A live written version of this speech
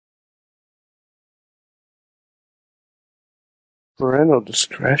Parental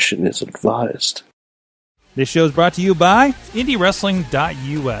discretion is advised. This show is brought to you by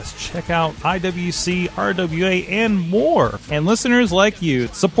IndieWrestling.us. Check out IWC, RWA, and more. And listeners like you,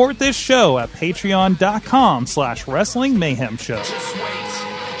 support this show at Patreon.com/Wrestling Mayhem Show. Just wait,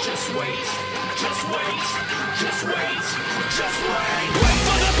 just wait, just wait, just wait, just wait. Wait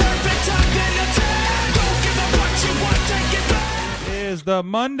for the perfect time, then attack. Don't give up what you want, take it back. It is the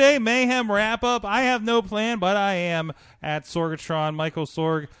Monday Mayhem wrap-up. I have no plan, but I am at Sorgatron, Michael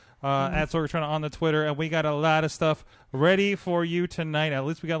Sorg. At Sorgatron on the Twitter, and we got a lot of stuff ready for you tonight. At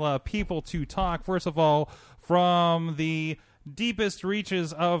least we got a lot of people to talk. First of all, from the deepest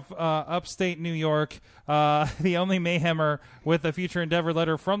reaches of upstate New York, the only Mayhemmer with a future endeavor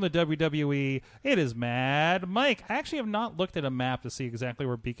letter from the WWE, it is Mad Mike. I actually have not looked at a map to see exactly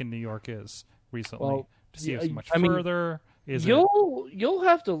where Beacon, New York is recently, to see if it's much further. You'll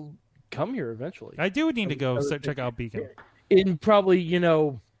have to come here eventually. I do need to go check out Beacon. In probably,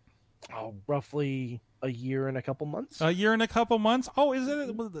 roughly a year and a couple months. A year and a couple months? Oh, is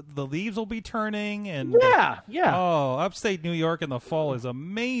it? The leaves will be turning, and yeah. Oh, upstate New York in the fall is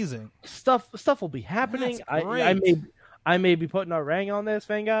amazing. Stuff will be happening. That's great. I may be putting a ring on this,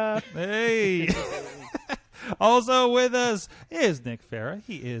 thank God. Hey. Also with us is Nick Farah.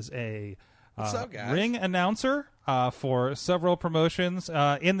 He is a What's up, guys? Ring announcer for several promotions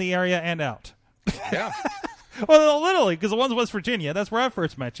in the area and out. Yeah. Well, literally, because the one's West Virginia. That's where I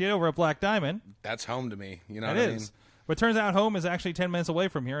first met you, over at Black Diamond. That's home to me. You know It what I is. mean? But it turns out home is actually 10 minutes away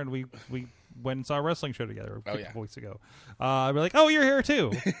from here, and we went and saw a wrestling show together a couple weeks ago. We're like, oh, you're here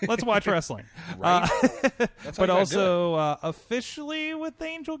too. Let's watch wrestling. Right. That's how But you also officially with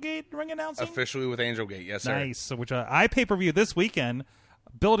Angel Gate ring announcing? Officially with Angel Gate, yes, sir. Nice. So, which I pay-per-view this weekend.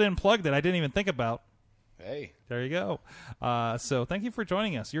 Built-in plug that I didn't even think about. Hey. There you go. So thank you for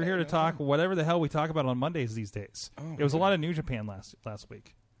joining us. You're here to talk whatever the hell we talk about on Mondays these days. It was a lot of New Japan last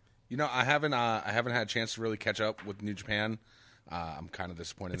week. You know, I haven't had a chance to really catch up with New Japan. I'm kind of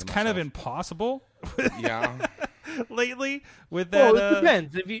disappointed. It's in kind of myself. impossible. Yeah. Lately with that. Well, it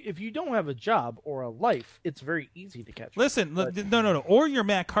depends. If you don't have a job or a life, it's very easy to catch. Listen, no. Or you're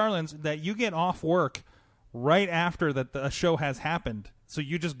Matt Carlins that you get off work right after that the show has happened, so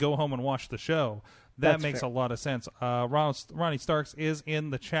you just go home and watch the show. That That's makes fair. a lot of sense. Ronnie Starks is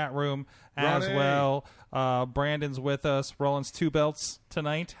in the chat room as Ronnie. well. Brandon's with us. Rollins 2 belts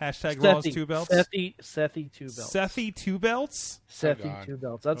tonight. Hashtag Rollins 2 belts. Sethi 2 belts. Sethi 2 belts? Sethi God. 2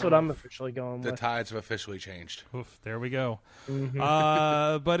 belts. That's what I'm officially going The with. tides have officially changed. Oof, there we go. Mm-hmm.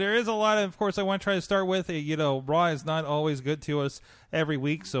 But there is a lot of course, I want to try to start with, Raw is not always good to us every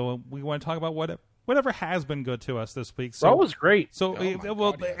week, so we want to talk about whatever has been good to us this week. So, Raw was great. So, Oh my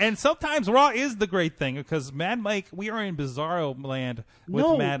God, yes. And sometimes Raw is the great thing because Mad Mike, we are in bizarro land with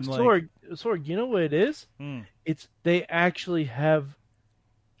Mad Mike. Sorg, you know what it is? It's they actually have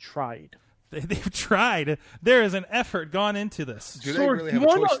tried. They've tried. There is an effort gone into this. Do they Sorg, really have a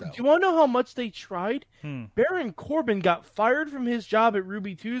choice, though? do you want to know how much they tried? Baron Corbin got fired from his job at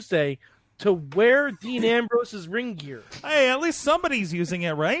Ruby Tuesday to wear Dean Ambrose's ring gear. Hey, at least somebody's using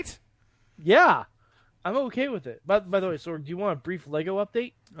it, right? Yeah, I'm okay with it. By the way, Sorg, do you want a brief Lego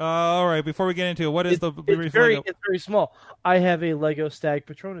update? All right, before we get into it, what is the It's very small. I have a Lego Stag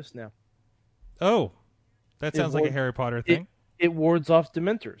Patronus now. Oh, that sounds like a wards- Harry Potter thing. It wards off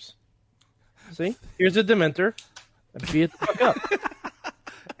Dementors. See? Here's a Dementor. Beat it the fuck up.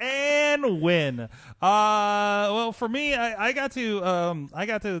 And win. Well, for me, I got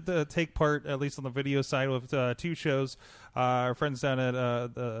to take part at least on the video side with 2 shows. Our friends down at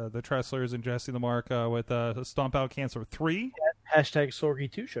the Trestlers and Jesse the Mark with Stomp Out Cancer 3. Hashtag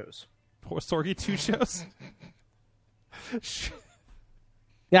Sorgy 2 shows. Or Sorgy 2 shows.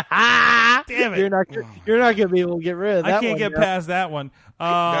 Yeah, damn it! You're not gonna be able to get rid of that. I can't one get now. past that one.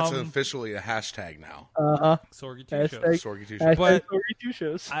 That's officially a hashtag now. Sorgy 2 Hashtag- shows. Sorgy 2 Hashtag shows. But- Sorgy 2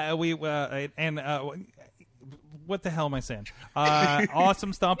 shows. What the hell am I saying?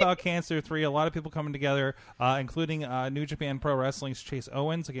 Awesome Stomp Out Cancer 3. A lot of people coming together, including New Japan Pro Wrestling's Chase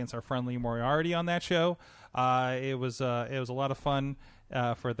Owens against our friendly Moriarty on that show. It was a lot of fun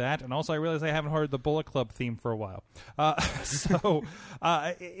for that, and also I realized I haven't heard the Bullet Club theme for a while. So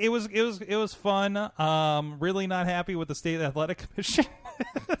it was fun. Really not happy with the State Athletic Commission.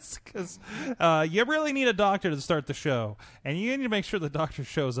 Because you really need a doctor to start the show, and you need to make sure the doctor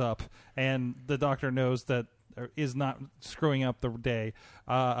shows up and the doctor knows that is not screwing up the day,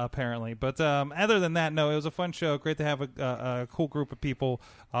 apparently. But other than that, no, it was a fun show. Great to have a cool group of people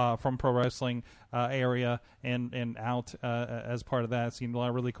from pro wrestling area and out as part of that. Seen a lot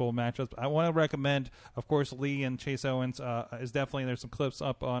of really cool matchups. I want to recommend, of course, Lee and Chase Owens is definitely, there's some clips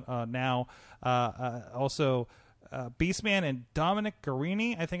up on now. Also, Beastman and Dominic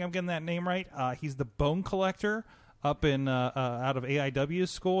Guarini. I think I'm getting that name right. He's the Bone Collector up in out of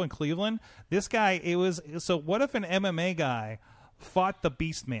AIW's school in Cleveland. This guy, so what if an MMA guy fought the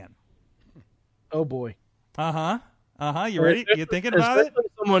Beastman? Oh boy. You ready? You thinking about it?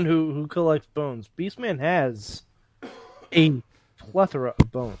 Someone who collects bones. Beastman has a plethora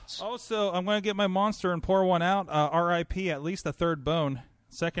of bones. Also, I'm going to get my monster and pour one out. R.I.P. At least a third bone.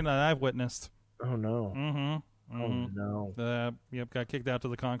 Second that I've witnessed. Oh no. Oh no. Yep, got kicked out to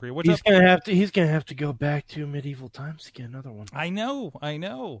the concrete. He's gonna have to go back to medieval times to get another one. I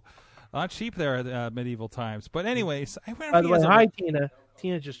know. Not cheap there at medieval times. But anyways, by the way, hi Tina.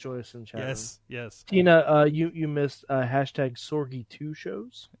 Tina just joined us in chat. Yes. Tina, you missed hashtag Sorgy2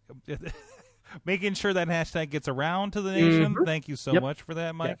 shows. Making sure that hashtag gets around to the nation. Mm-hmm. Thank you so much for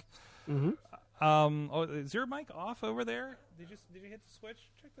that, Mike. Yep. Mm-hmm. Is your mic off over there? Did you hit the switch?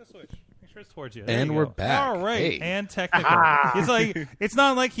 Check the switch. Make sure it's towards you. And we're back. All right. Hey. And technical. It's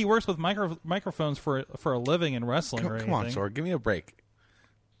not like he works with microphones for a living in wrestling or anything. Come on, Sorg, give me a break.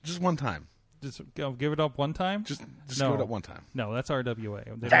 Just one time. Just give it up one time? Just give it up one time. No, that's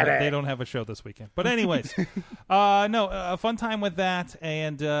RWA. They don't have a show this weekend. But anyways, a fun time with that.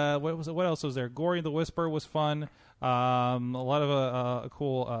 And what else was there? Gory the Whisper was fun. A lot of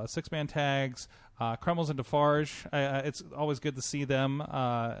cool six-man tags. Crumbles and Defarge. It's always good to see them.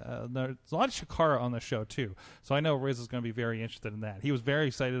 There's a lot of Shikara on the show, too. So I know Riz is going to be very interested in that. He was very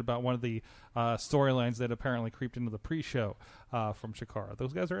excited about one of the storylines that apparently creeped into the pre-show from Shikara.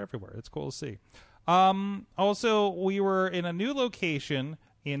 Those guys are everywhere. It's cool to see. Also, we were in a new location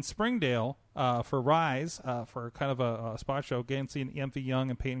in Springdale for Rise, for kind of a spot show. Again, seeing MV Young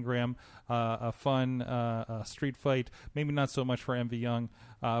and Peyton Graham, a fun street fight. Maybe not so much for MV Young,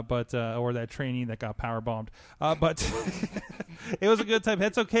 but or that trainee that got power bombed. But it was a good time.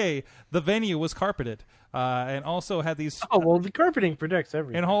 It's okay. The venue was carpeted, and also had these. Oh well, the carpeting protects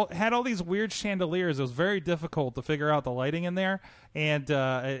everything. And had all these weird chandeliers. It was very difficult to figure out the lighting in there. And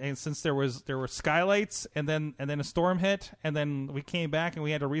since there were skylights, and then a storm hit, and then we came back and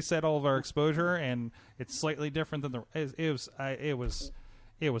we had to reset all of our exposure, and it's slightly different than it was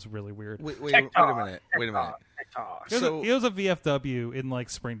really weird. Wait a minute. It was a VFW in like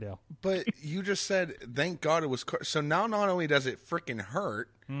Springdale. But you just said, thank God it was. So now not only does it freaking hurt,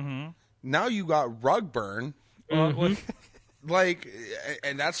 now you got rug burn. Like,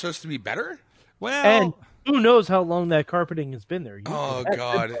 and that's supposed to be better? Well, and who knows how long that carpeting has been there? Oh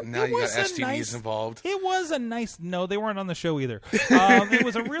God! Now you got STDs involved. It was a nice. No, they weren't on the show either. It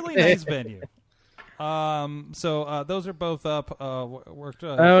was a really nice venue. So those are both up. Worked.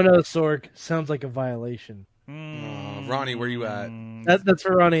 I don't know, Sorg. Sounds like a violation. Ronnie, where you at? That's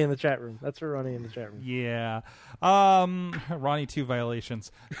for Ronnie in the chat room. Yeah. Ronnie 2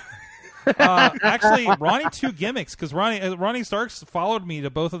 violations. Actually, Ronnie 2 gimmicks, because Ronnie Starks followed me to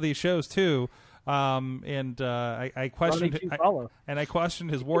both of these shows too. I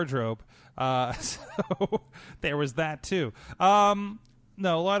questioned his wardrobe. So there was that too. No,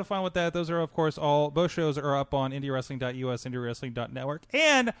 a lot of fun with that. Those are, of course, both shows are up on IndieWrestling.us, IndieWrestling.network,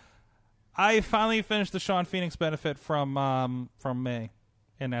 and I finally finished the Sean Phoenix benefit from May,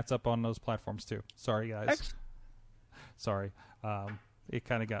 and that's up on those platforms too. Sorry, guys. Excellent. Sorry. It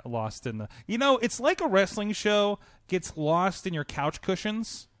kind of got lost in the. It's like a wrestling show gets lost in your couch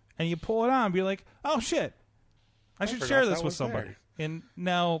cushions, and you pull it on and be like, "Oh shit, I should share this with somebody." There. And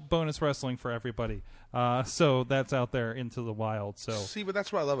now bonus wrestling for everybody. So that's out there into the wild. So see, but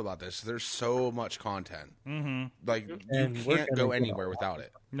that's what I love about this. There's so much content. Mm-hmm. Like you can't go anywhere without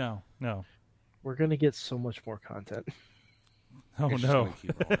it. No. We're gonna get so much more content. Oh no.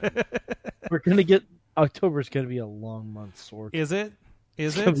 We're gonna get. October's gonna be a long month, Sorg. Is it?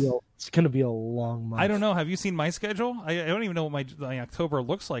 It's gonna be a long month. I don't know. Have you seen my schedule? I don't even know what my October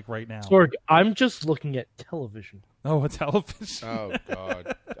looks like right now. Sorg, I'm just looking at television. Oh, a television. Oh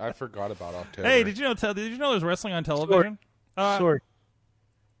God, I forgot about October. Hey, did you know there's wrestling on television? Sorg,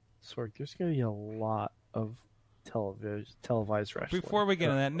 there's gonna be a lot of televised wrestling. Before we get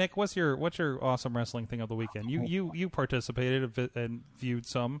into that, Nick, what's your awesome wrestling thing of the weekend? You participated and viewed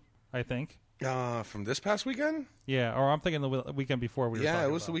some, I think. From this past weekend? Yeah, or I'm thinking the weekend before it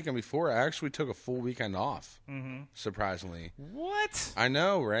was the weekend before. I actually took a full weekend off. Mm-hmm. Surprisingly. What? I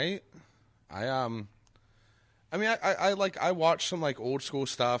know, right? I watched some like old school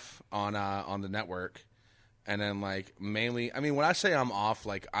stuff on the network, and then like mainly. I mean, when I say I'm off,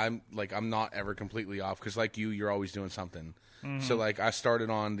 I'm not ever completely off because like you're always doing something. Mm-hmm. So like I started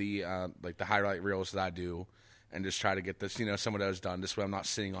on the the highlight reels that I do. And just try to get this, some of those done. This way I'm not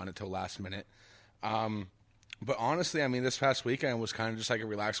sitting on it till last minute. But honestly, I mean, this past weekend was kind of just like a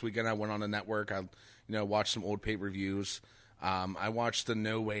relaxed weekend. I went on the network. I, watched some old pay-per-views. I watched the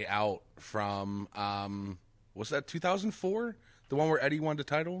No Way Out from, was that 2004? The one where Eddie won the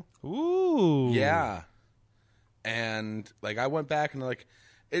title? Ooh. Yeah. And, like, I went back and, like,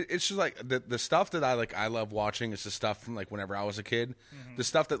 it's just, like, the stuff that I love watching is the stuff from, like, whenever I was a kid. Mm-hmm. The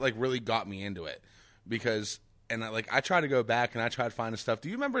stuff that, like, really got me into it. Because... And I try to go back and I try to find the stuff. Do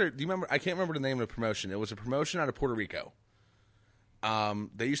you remember? I can't remember the name of the promotion. It was a promotion out of Puerto Rico.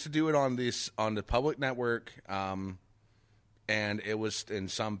 They used to do it on the public network, and it was in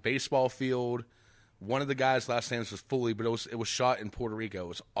some baseball field. One of the guys' last names was Foley, but it was shot in Puerto Rico. It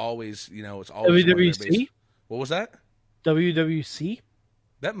was always it's always WWC. What was that? WWC.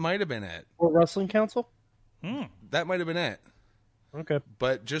 That might have been it. Or Wrestling Council. That might have been it. Okay,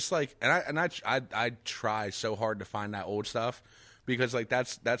 but just like, I try so hard to find that old stuff because like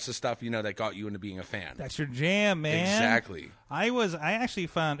that's the stuff that got you into being a fan. That's your jam, man. Exactly. I actually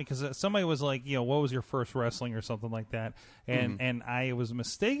found because somebody was like, what was your first wrestling or something like that, and I was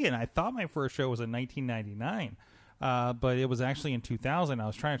mistaken. I thought my first show was in 1999, but it was actually in 2000. I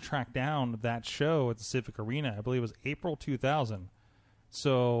was trying to track down that show at the Civic Arena. I believe it was April 2000.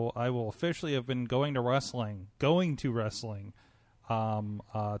 So I will officially have been going to wrestling.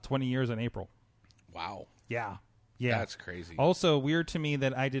 20 years in April. Wow. Yeah. That's crazy. Also weird to me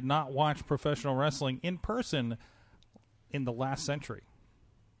that I did not watch professional wrestling in person in the last century.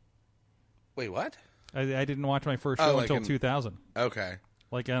 Wait, what? I didn't watch my first show until 2000. Okay.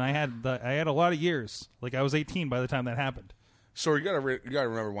 Like, and I had a lot of years. Like, I was 18 by the time that happened. So you gotta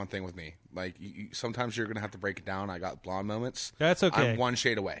remember one thing with me. Like, sometimes you're gonna have to break it down. I got blonde moments. That's okay. I'm one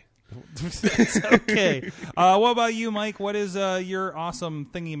shade away. It's okay. What about you, Mike? What is your awesome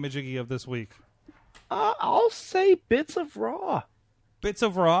thingy-majiggy of this week? I'll say bits of Raw. Bits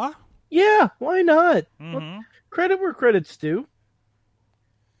of Raw? Yeah, why not? Mm-hmm. Well, credit where credit's due.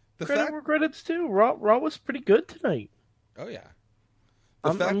 Where credit's due. Raw was pretty good tonight. Oh, yeah.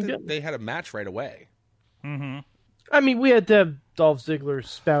 The fact that they had a match right away. Mm-hmm. I mean, we had to have Dolph Ziggler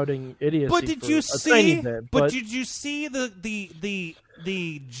spouting idiocy. But did you see? Did you see the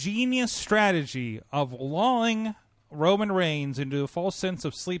genius strategy of lulling Roman Reigns into a false sense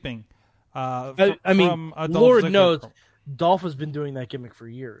of sleeping? Lord knows, Dolph has been doing that gimmick for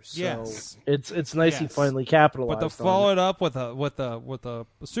years. So yes, it's nice he finally capitalized. But to follow it up with a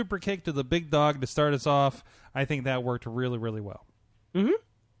super kick to the big dog to start us off, I think that worked really, really well. Mm-hmm.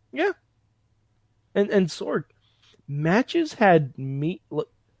 Yeah. And Sorg, matches had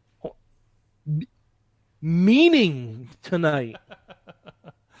meaning tonight.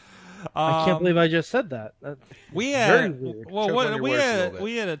 I can't believe I just said that. We had we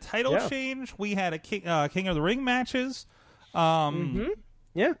had a title change. We had a King of the Ring matches.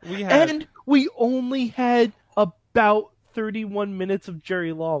 Yeah, we only had about 31 minutes of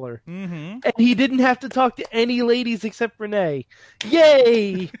Jerry Lawler, and he didn't have to talk to any ladies except Renee.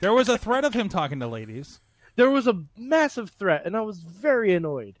 Yay! There was a threat of him talking to ladies. There was a massive threat, and I was very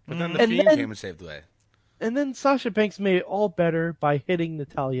annoyed. But then the Fiend came and saved the day. And then Sasha Banks made it all better by hitting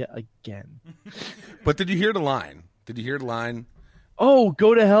Natalya again. But did you hear the line? Oh,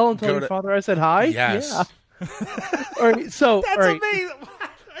 go to hell and tell your father I said hi? Yes. Yeah. All right, so, that's amazing.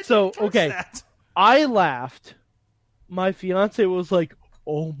 So, okay. That. I laughed. My fiance was like,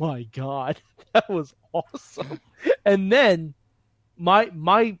 oh my God, that was awesome. And then my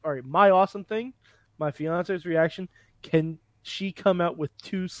awesome thing, my fiance's reaction, can she come out with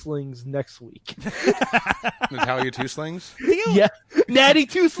 2 slings next week? Natalya 2 slings? Yeah. Natty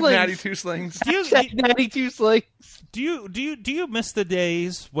 2 slings. Natty 2 slings. Natty 2 slings. Do you miss the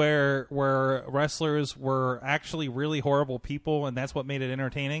days where wrestlers were actually really horrible people and that's what made it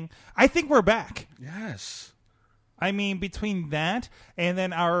entertaining? I think we're back. Yes. I mean, between that and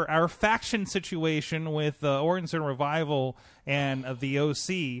then our faction situation with Orton Revival and the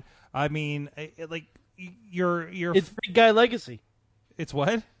OC, I mean, it's Big Guy Legacy. It's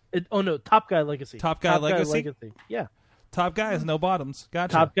what? Top Guy Legacy. Top Guy Legacy? Yeah. Top Guy has no bottoms.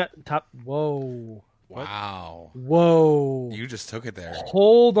 Gotcha. Whoa. Wow. Whoa. You just took it there.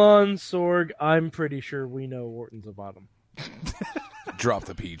 Hold on, Sorg. I'm pretty sure we know Orton's a bottom. Drop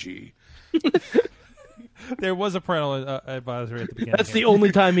the PG. There was a parental advisory at the beginning. That's the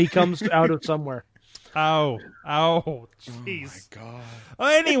only time he comes out of somewhere. Ow. Jeez. Oh my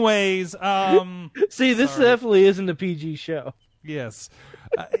God. Anyways, see, this definitely isn't a PG show. Yes.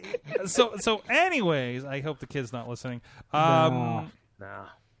 So anyways, I hope the kid's not listening. Nah.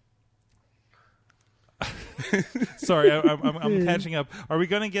 Sorry, I'm catching up. Are we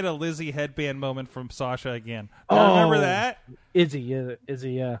going to get a Lizzie headband moment from Sasha again? Remember that? Izzy,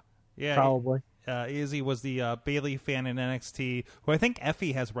 yeah. Yeah, probably. Izzy was the Bailey fan in NXT, who I think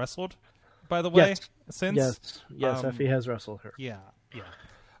Effie has wrestled, by the way, Yes. since. Yes, Effie has wrestled her. Yeah.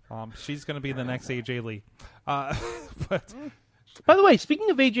 She's going to be the next AJ Lee. But By the way, speaking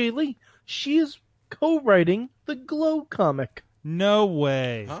of AJ Lee, she is co-writing the Glow comic. no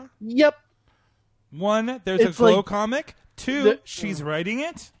way. Huh? Yep. One, there's It's a Glow like comic. Two, the- she's writing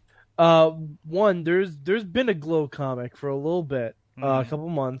it. One, there's been a Glow comic for a little bit, a couple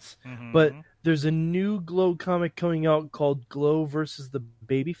months, but there's a new Glow comic coming out called Glow versus the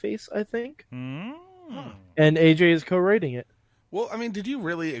Babyface, I think, and AJ is co-writing it. Well, I mean, did you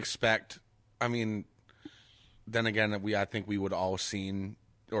really expect? I mean, then again, I think we would all seen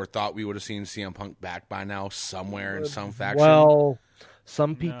or thought we would have seen CM Punk back by now somewhere in some faction. Well,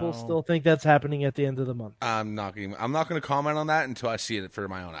 some people No. still think that's happening at the end of the month. I'm not going to comment on that until I see it for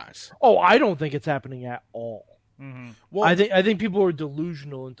my own eyes. Oh, I don't think it's happening at all. Well, I think people are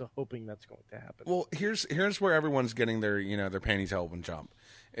delusional into hoping that's going to happen. Well, here's where everyone's getting their panties out and jump,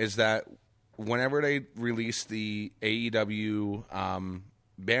 is that whenever they release the AEW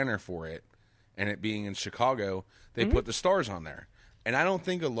banner for it, and it being in Chicago, they put the stars on there. And I don't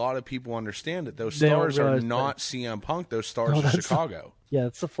think a lot of people understand that those They don't stars are realize not CM Punk. Those stars No, are that's- Chicago. Yeah,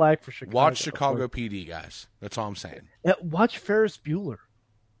 it's a flag for Chicago. Watch Chicago PD, guys. That's all I'm saying. Yeah, watch Ferris Bueller.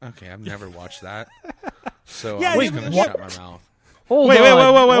 Okay, I've never watched that, so Yeah, I'm wait, just going to what? shut my mouth. Hold Wait,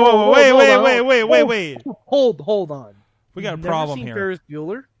 on. wait. Hold on. We got a You've problem never seen here. Ferris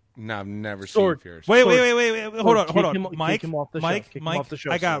Bueller? No, I've never Sword. seen Fierce. Wait. Hold Kick on. him- Mike, kick him off the show. Mike, Kick him Mike. off the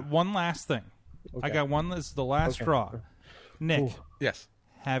show, I got sir. one last thing. I Okay. got one. This is the last Okay. straw. Nick, Ooh. Yes.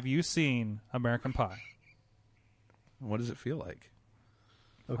 have you seen American Pie? What does it feel like?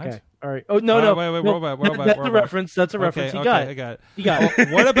 Okay. What? All right. Oh no, no. Wait, no. we're back. That's a reference. That's a reference. You got I it. got it. You got it.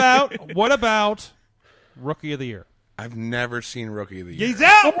 What about Rookie of the Year? I've never seen Rookie of the Year. He's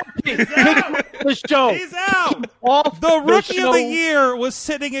out. The show. He's out. Off The Rookie of show. the Year was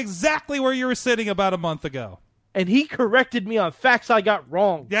sitting exactly where you were sitting about a month ago. And he corrected me on facts I got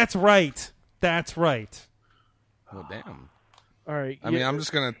wrong. That's right. That's right. Well, damn. All right. I mean, I'm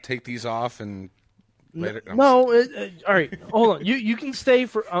just gonna take these off and later. No. All right. Hold on. You can stay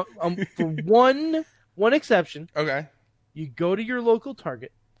for one exception. Okay. You go to your local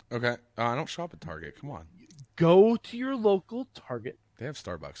Target. Okay. I don't shop at Target. Come on. Go to your local Target. They have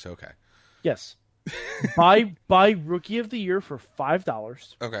Starbucks. Okay. Yes. buy Rookie of the Year for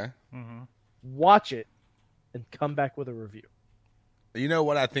 $5. Okay. Watch it, and come back with a review. You know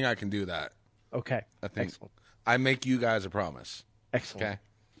what? I think I can do that. Okay. I think Excellent. I make you guys a promise. Excellent.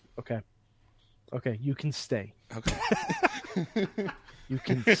 Okay. Okay. You can stay. Okay. You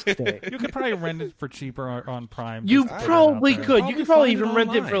can stay. You could probably rent it for cheaper on Prime. You Just put it probably out there. could. You could probably find it even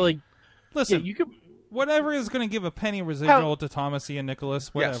rent it for online. like. Yeah, Listen, you could. whatever is going to give a penny residual to Thomas Ian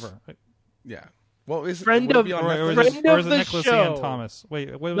Nicholas, whatever. Yeah. Well, is Friend would it of- be on Or Netflix? is Friend it, or of is it the Nicholas show. Ian Thomas?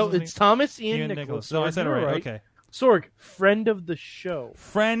 Wait, what was No, his it's Thomas name? Ian Nicholas. No, I said it You're right. Okay. Sorg, friend of the show.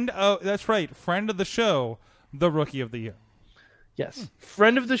 Friend. Oh, that's right. Friend of the show, the Rookie of the Year. Yes,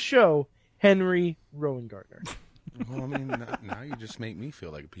 friend of the show, Henry Rowan-Gardner. Well, I mean, now you just make me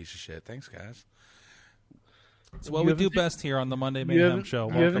feel like a piece of shit. Thanks, guys. It's what You we haven't do seen- best here on the Monday You Mayhem haven't- Show. you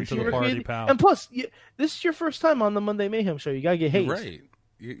Welcome haven't to seen the Rookie party, of the- pal. And plus, this is your first time on the Monday Mayhem Show. You gotta get hazed. You're right.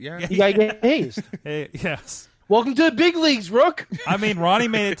 Yeah. You gotta get hazed. Hey, yes. Welcome to the big leagues, Rook. I mean, Ronnie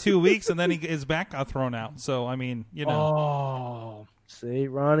made it 2 weeks, and then his back got thrown out. So, I mean, you know. Oh, see,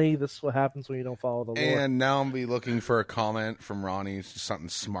 Ronnie, this is what happens when you don't follow the Lord. And now I'm be looking for a comment from Ronnie. It's just something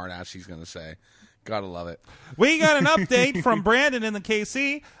smart ass he's gonna say. Gotta love it. We got an update from Brandon in the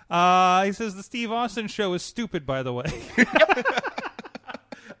KC. He says the Steve Austin show is stupid, by the way.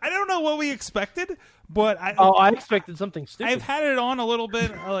 I don't know what we expected, but I expected something stupid. I've had it on a little bit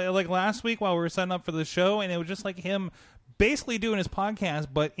like last week while we were setting up for the show, and it was just like him basically doing his podcast,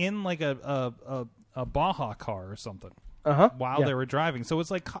 but in like a Baja car or something while they were driving. So it's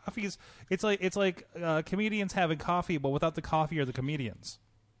like coffees. It's like comedians having coffee, but without the coffee or the comedians.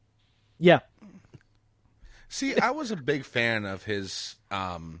 Yeah. See, I was a big fan of his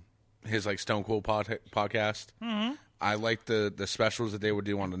like Stone Cold podcast. Mm-hmm. I liked the specials that they would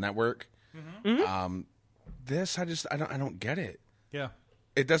do on the network. Mm-hmm. This I don't get it. Yeah.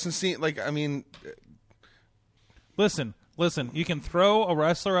 It doesn't seem like, I mean, Listen. You can throw a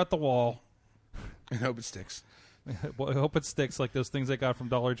wrestler at the wall. I hope it sticks. Well, I hope it sticks like those things I got from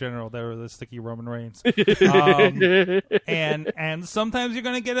Dollar General. They were the sticky Roman Reigns. And sometimes you're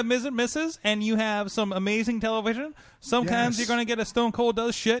going to get a misses, and you have some amazing television. Sometimes Yes. you're going to get a Stone Cold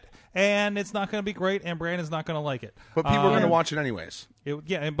does shit, and it's not going to be great, and Brandon's not going to like it. But people are going to watch it anyways. But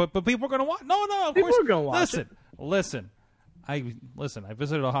people are going to watch. No, of People course. are gonna watch Listen. I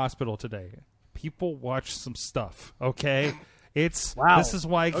visited a hospital today. people watch some stuff. Okay, it's Wow. This is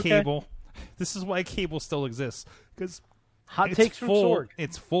why Okay. cable. This is why cable still exists because Hot takes from full. Sword.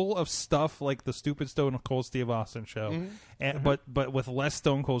 It's full of stuff like the stupid Stone Cold Steve Austin show, and but with less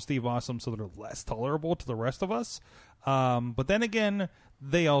Stone Cold Steve Austin, so they're less tolerable to the rest of us. But then again,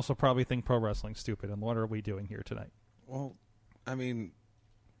 they also probably think pro wrestling's stupid. And what are we doing here tonight? Well, I mean,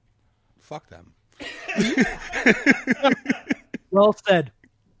 fuck them. Well said.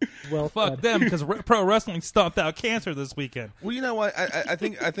 Well Fuck said. them because pro wrestling stomped out cancer this weekend. Well, you know what? I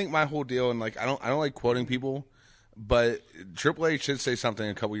think my whole deal, and like I don't like quoting people, but Triple H did say something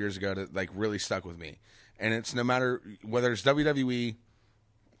a couple years ago that like really stuck with me, and it's no matter whether it's WWE,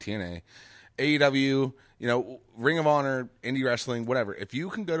 TNA, AEW, Ring of Honor, indie wrestling, whatever. If you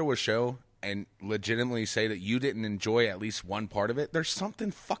can go to a show and legitimately say that you didn't enjoy at least one part of it, there's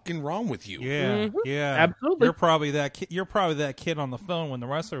something fucking wrong with you. Yeah, yeah, Absolutely. You're probably that kid on the phone when the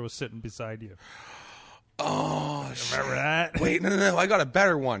wrestler was sitting beside you. Oh, Remember that? Wait, no. I got a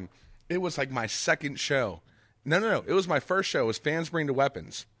better one. It was like my second show. No. It was my first show. It was Fans Bring the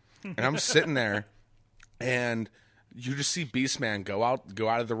Weapons. And I'm sitting there, and you just see Beastman go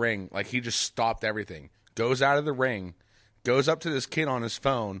out of the ring. Like, he just stopped everything. Goes out of the ring, goes up to this kid on his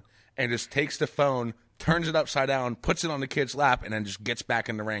phone, and just takes the phone, turns it upside down, puts it on the kid's lap, and then just gets back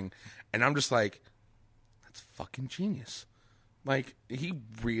in the ring. And I'm just like, that's fucking genius. Like, he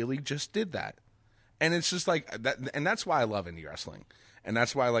really just did that. And it's just like that, and that's why I love indie wrestling, and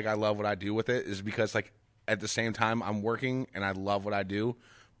that's why like I love what I do with it, is because like at the same time I'm working and I love what I do,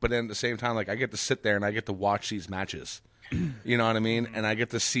 but then at the same time like I get to sit there and I get to watch these matches, you know what I mean, and I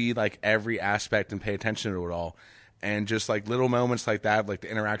get to see like every aspect and pay attention to it all, and just like little moments like that, like the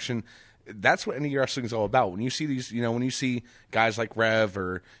interaction. That's what indie wrestling is all about. When you see these, when you see guys like Rev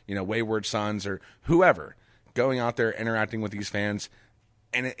or Wayward Sons or whoever going out there interacting with these fans.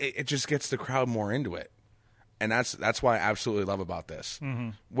 And it just gets the crowd more into it. And that's why I absolutely love about this.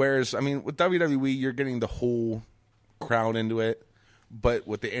 Mm-hmm. Whereas, I mean, with WWE, you're getting the whole crowd into it. But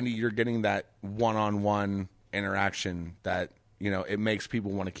with the indie, you're getting that one-on-one interaction that, it makes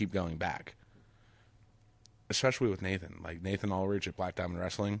people want to keep going back. Especially with Nathan. Like, Nathan Ulrich at Black Diamond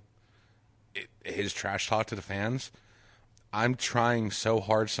Wrestling, his trash talk to the fans, I'm trying so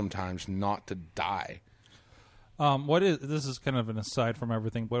hard sometimes not to die. This is kind of an aside from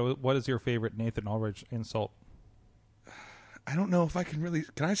everything. What is your favorite Nathan Ulrich insult? I don't know if I can really.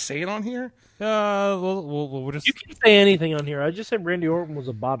 Can I say it on here? We'll just. You can say anything on here. I just said Randy Orton was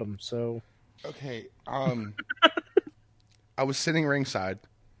a bottom, so. Okay. I was sitting ringside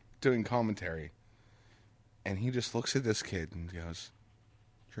doing commentary, and he just looks at this kid and goes,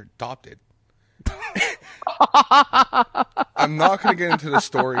 "You're adopted." I'm not going to get into the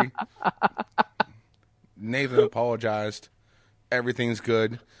story. Nathan apologized. Everything's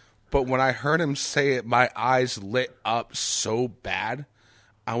good. But when I heard him say it, my eyes lit up so bad.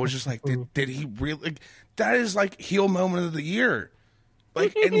 I was just like, did he really? That is like heel moment of the year.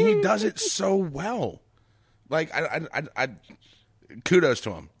 Like, and he does it so well. Like, I kudos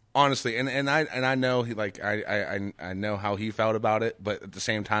to him, honestly. And I know he like I know how he felt about it, but at the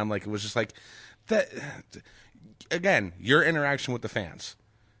same time, like, it was just like that. Again, your interaction with the fans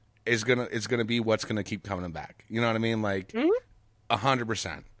is gonna be what's gonna keep coming back. You know what I mean? Like,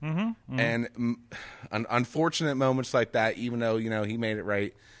 100%. And unfortunate moments like that, even though he made it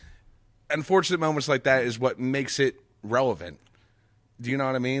right, unfortunate moments like that is what makes it relevant. Do you know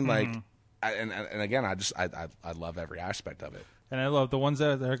what I mean? Like, and again, I love every aspect of it. And I love the ones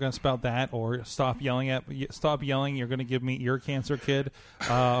that are going to spout that or stop yelling. You're going to give me ear cancer, kid.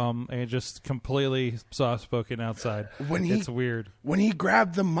 And just completely soft spoken outside. It's weird. When he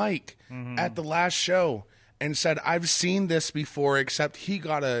grabbed the mic at the last show and said, "I've seen this before," except he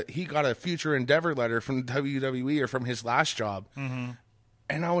got a future endeavor letter from WWE or from his last job,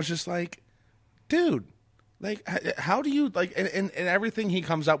 and I was just like, dude. Like, how do you like? And everything he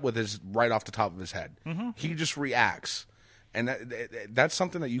comes up with is right off the top of his head. He just reacts. And that's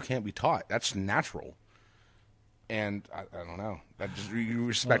something that you can't be taught. That's natural. And I don't know. You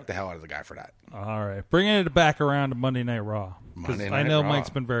respect the hell out of the guy for that. All right. Bringing it back around to Monday Night Raw. I know Raw. Mike's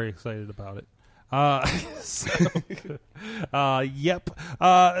been very excited about it. Yep.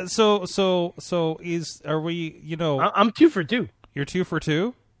 Are we, I'm 2 for 2 You're 2 for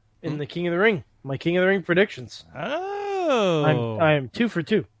 2? in the King of the Ring. My King of the Ring predictions. Oh. I am 2 for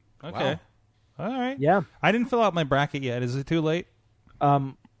 2. Okay. Wow. All right. Yeah. I didn't fill out my bracket yet. Is it too late?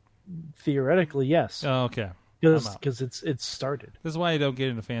 Theoretically, yes. Oh, okay. Because it's started. This is why I don't get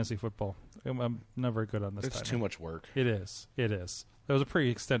into fantasy football. I'm never good on this. It's too much work. It is. That was a pretty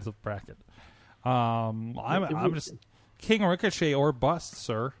extensive bracket. I'm just King Ricochet or bust,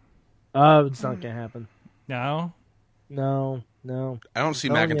 sir. It's not gonna happen. No. No. I don't see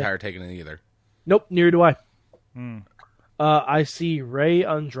Telling McIntyre taking it either. Nope, neither do I. Hmm. I see Rey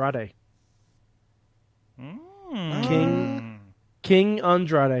Andrade. King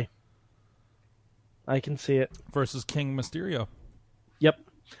Andrade. I can see it. Versus King Mysterio. Yep.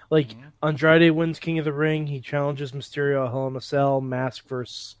 Like, Andrade wins King of the Ring. He challenges Mysterio at Hell in a Cell. Mask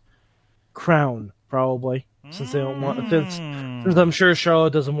versus Crown, probably. Since they don't want... Since I'm sure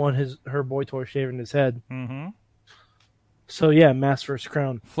Charlotte doesn't want her boy toy shaving his head. Mm-hmm. So, yeah, Mask versus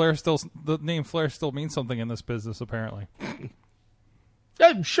Crown. The name Flair still means something in this business, apparently.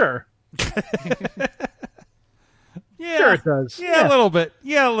 Sure. Yeah. Sure it does. Yeah, a little bit.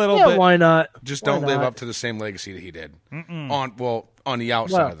 Yeah, a little bit. Why not? Just Why don't live not? up to the same legacy that he did on the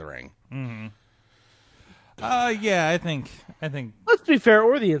outside of the ring. Yeah, I think. Let's be fair,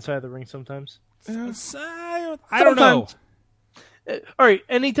 or the inside of the ring sometimes. I don't know. All right,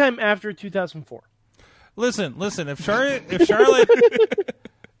 anytime after 2004. Listen. If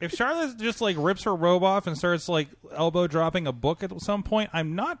Charlotte just like rips her robe off and starts like elbow dropping a book at some point,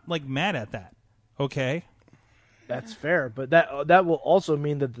 I'm not like mad at that. Okay. That's fair, but that will also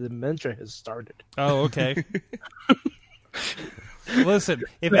mean that the dementia has started. Oh, okay. Listen,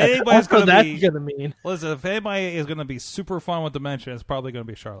 if anybody's going to be, gonna mean. Listen, if anybody is going to be super fun with dementia, it's probably going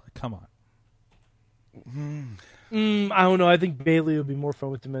to be Charlotte. Come on. I don't know. I think Bailey would be more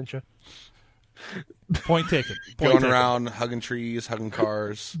fun with dementia. Point taken. Going around hugging trees, hugging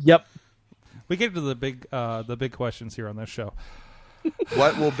cars. Yep. We get to the big questions here on this show.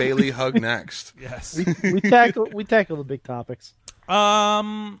 What will Bailey hug next? Yes. We tackle the big topics.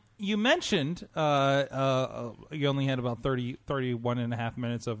 You mentioned you only had about 31 and a half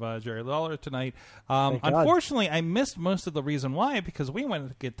minutes of Jerry Lawler tonight. Unfortunately, I missed most of the reason why because we went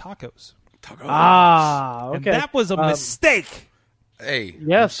to get tacos. Okay. And that was a mistake. Hey,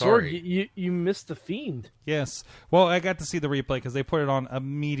 yeah, I'm sorry. Sword, you missed the Fiend. Yes. Well, I got to see the replay because they put it on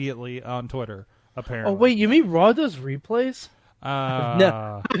immediately on Twitter, apparently. Oh, wait, you mean Raw does replays?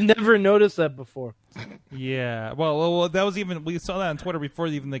 I've never noticed that before. Yeah. Well, that was even we saw that on Twitter before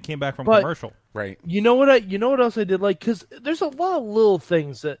even they came back from commercial. Right. You know what else I did like? Because there's a lot of little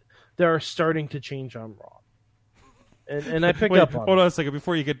things that are starting to change on Raw. And I picked up on Hold on a second.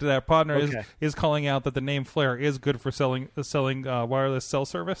 Before you get to that, Podner Okay. is calling out that the name Flair is good for selling wireless cell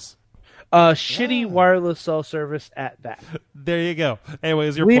service. Shitty wireless cell service at that. There you go.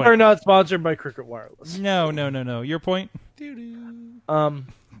 Anyways, your We point. are not sponsored by Cricket Wireless. No. Your point?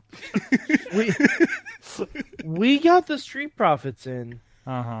 We got the Street Profits in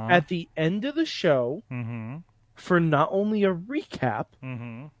Uh-huh. at the end of the show for not only a recap.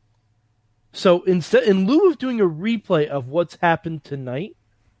 So in lieu of doing a replay of what's happened tonight,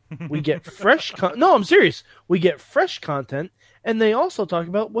 we get fresh. No, I'm serious. We get fresh content, and they also talk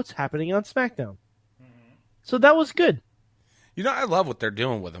about what's happening on SmackDown. So that was good. You know, I love what they're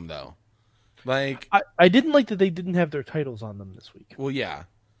doing with them, though. Like, I didn't like that they didn't have their titles on them this week. well, yeah.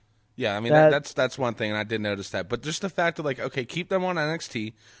 I mean, that's one thing, and I did notice that. But just the fact that, like, okay, keep them on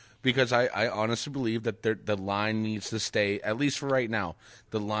NXT, because I honestly believe that the line needs to stay, at least for right now,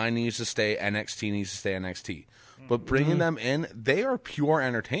 the line needs to stay, NXT needs to stay NXT. But bringing them in, they are pure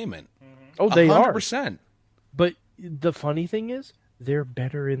entertainment. Oh, they 100%. are. But the funny thing is, they're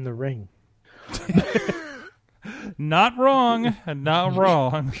better in the ring. Not wrong. Not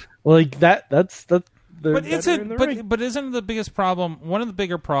wrong. Like that's. But isn't the biggest problem? One of the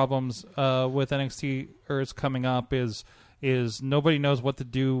bigger problems with NXT is coming up is nobody knows what to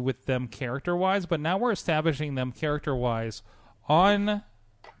do with them character wise. But now we're establishing them character wise on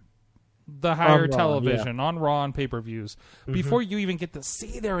the higher television, on Raw and pay per views before you even get to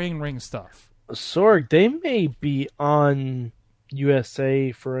see their in ring stuff. Sorg, they may be on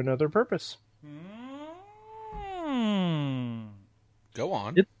USA for another purpose. Go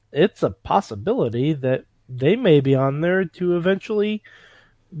on. It's a possibility that they may be on there to eventually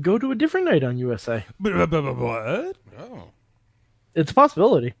go to a different night on USA. What? Oh. It's a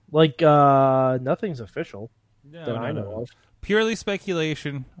possibility. Like, nothing's official that I know of. Purely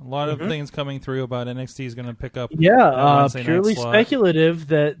speculation. A lot of things coming through about NXT is going to pick up. Yeah, Wednesday purely night slot. speculative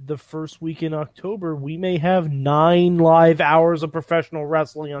that the first week in October we may have 9 live hours of professional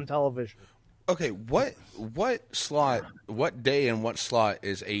wrestling on television. Okay, what slot, what day and what slot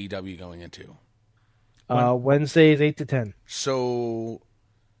is AEW going into? Wednesdays 8 to 10. So,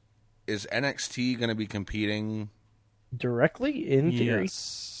 is NXT going to be competing? Directly, in theory.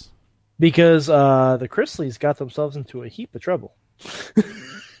 Yes. Because the Chrisleys got themselves into a heap of trouble.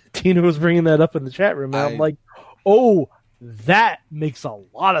 Tina was bringing that up in the chat room, and I'm like, oh, that makes a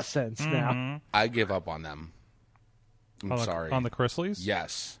lot of sense now. I give up on them. I'm sorry. On the Chrisleys?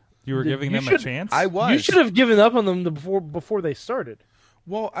 Yes. You were giving them a chance? I was. You should have given up on them before they started.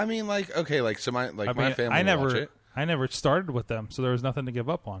 Well, I mean, like, okay, like, so my family watch it. I never started with them, so there was nothing to give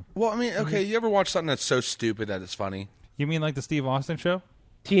up on. Well, I mean, okay, you ever watch something that's so stupid that it's funny? You mean like the Steve Austin show?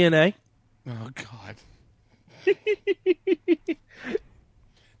 TNA. Oh, God.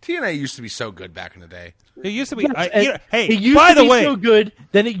 TNA used to be so good back in the day. It used to be. Yes, hey, it used by to the be way, so good.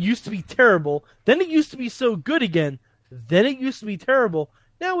 Then it used to be terrible. Then it used to be so good again. Then it used to be terrible.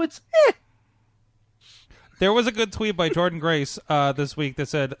 Now it's there was a good tweet by Jordan Grace this week that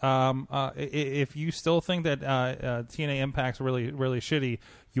said, if you still think that TNA Impact's really, really shitty,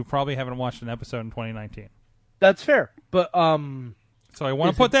 you probably haven't watched an episode in 2019. That's fair. But so I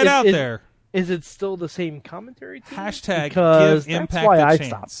want to put that out there. Is it still the same commentary team? Hashtag because give Impact that's why a I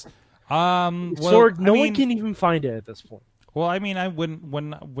chance. stopped. Well, No one can even find it at this point. Well, I mean,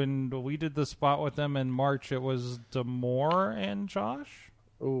 when we did the spot with them in March, it was Damore and Josh.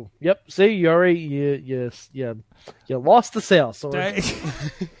 Oh, yep. See, you already you lost the sale. So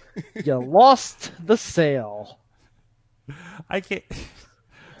you lost the sale. I can't.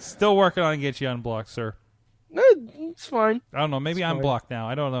 Still working on get you unblocked, sir. No, it's fine. I don't know. Maybe I'm fine. blocked now.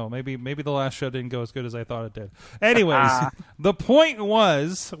 I don't know. Maybe the last show didn't go as good as I thought it did. Anyways, the point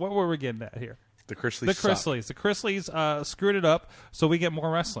was, what were we getting at here? The Chrisleys. The Chrisleys screwed it up, so we get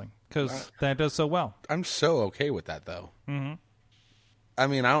more wrestling because that does so well. I'm so okay with that, though. Mm-hmm. I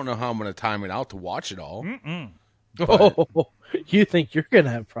mean, I don't know how I'm going to time it out to watch it all. Oh, you think you're going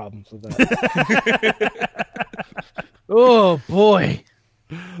to have problems with that? Oh boy.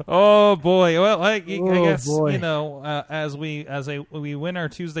 Oh boy! Well, I guess boy. you know, as we win our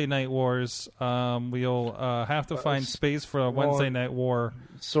Tuesday night wars, we'll have to find space for a Wednesday night war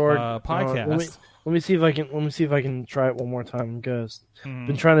Sword podcast. Let me see if I can try it one more time, guys.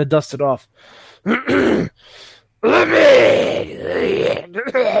 Been trying to dust it off. All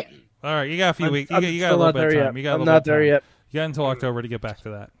right, you got a few weeks. You got a little bit of time. I'm not there yet. You got until October to get back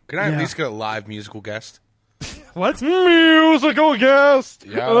to that. Can I at least get a live musical guest? What? Musical guest,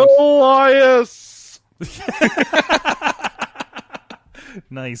 Yes. Elias.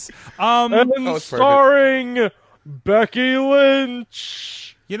 Nice. And starring Becky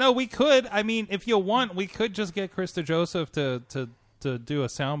Lynch. You know, we could. I mean, if you want, we could just get Krista Joseph to do a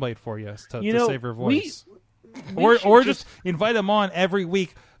soundbite for you to save her voice, or just invite him on every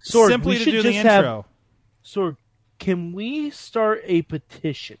week simply to do the intro. So, can we start a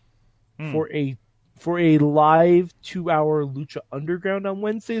petition for a live 2-hour Lucha Underground on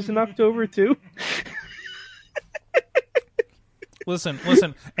Wednesdays in October too? Listen,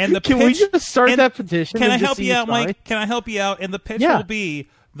 and the can pitch, we just start that petition? Can I and just help see you it's out, fine? Mike? Can I help you out? And the pitch will be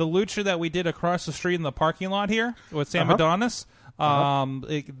the Lucha that we did across the street in the parking lot here with Sam Adonis.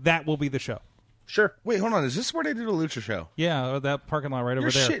 That will be the show. Sure. Wait, hold on. Is this where they do the Lucha show? Yeah, that parking lot right over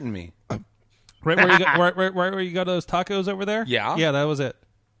You're there. shitting me. Right where you got, right where you got those tacos over there. Yeah. Yeah, that was it.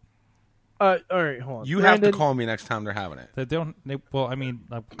 All right, hold on. You Brandon, have to call me next time they're having it. Well, I mean,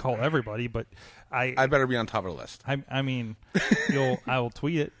 I call everybody, but I better be on top of the list. I mean, I will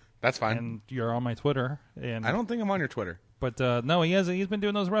tweet it. That's fine. And you're on my Twitter. And I don't think I'm on your Twitter. But no, he's been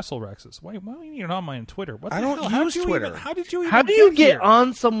doing those Wrestle Rexes. Why are you not on my Twitter? What the I don't hell? use Twitter. How did you get here?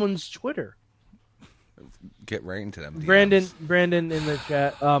 on someone's Twitter? Get right into them. DMs. Brandon in the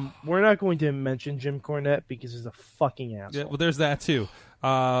chat. We're not going to mention Jim Cornette because he's a fucking asshole. Yeah, well, there's that too.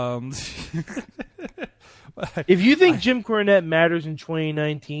 If you think Jim Cornette matters in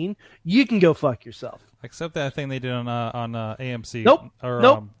 2019, you can go fuck yourself. Except that thing they did on AMC. Nope. Or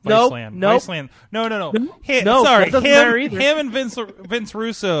Nope. Viceland. Nope. Viceland. No. No, Sorry. that doesn't matter either. Him and Vince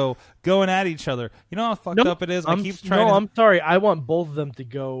Russo going at each other. You know how fucked up it is? I'm sorry. I want both of them to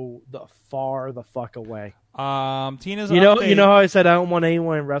go the fuck away. Tina's you know how I said I don't want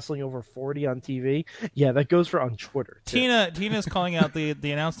anyone in wrestling over 40 on TV? Yeah, that goes for on Twitter too. Tina's calling out the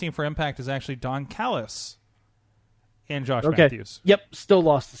announced team for Impact is actually Don Callis and Josh Matthews. Yep, still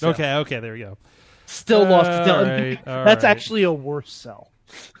lost the sell. Okay, there we go. Still lost the sell. That's right. actually a worse sell.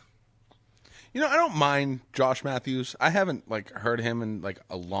 You know, I don't mind Josh Matthews. I haven't heard him in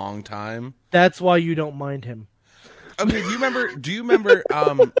a long time. That's why you don't mind him. Okay, do you remember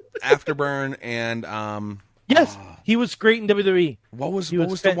Afterburn and Yes, he was great in WWE. What was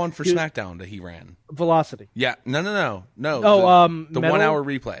the one for SmackDown that he ran? Velocity. Yeah, no. Oh, the 1 hour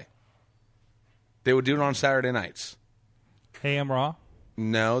replay. They would do it on Saturday nights. AM Raw.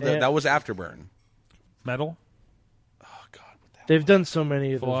 No, that was Afterburn. Metal. Oh God, what the hell? They've done so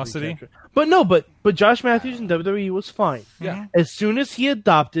many of Velocity. those. But Josh Matthews in WWE was fine. Yeah. As soon as he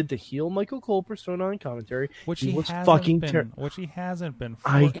adopted the heel Michael Cole persona on commentary, Which he was hasn't fucking been, terrible. which he hasn't been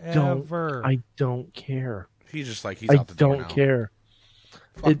forever. I don't care. He's just he's I out the door don't now. care.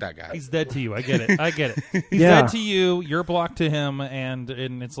 Fuck that guy. He's dead to you. I get it. He's Yeah. dead to you. You're blocked to him, and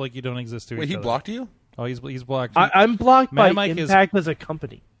it's like you don't exist to Wait, each he other. blocked you? Oh, he's blocked. I'm blocked by Mad Mike is- Impact as a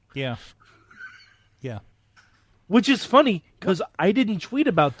company, Yeah. which is funny because I didn't tweet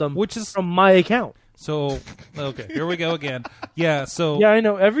about them Which is from my account. so okay. Here we go again. Yeah. So Yeah, I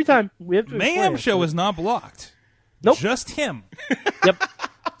know. Every time we have to Mayhem explain it. Show is not blocked. Nope. Just him. Yep.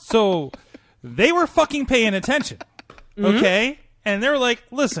 So they were fucking paying attention. Mm-hmm. Okay? And they were like,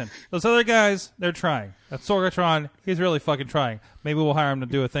 listen, those other guys, they're trying. That Sorgatron, he's really fucking trying. Maybe we'll hire him to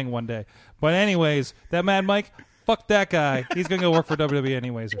do a thing one day. But anyways, that Mad Mike, fuck that guy. He's going to go work for WWE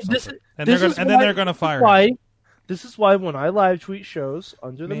anyways or something. And then they're going to fire him. This is why when I live tweet shows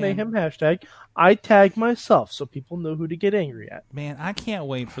under the Man. Mayhem hashtag, I tag myself so people know who to get angry at. Man, I can't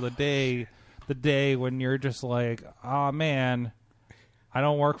wait for the day when you're just like, oh man, I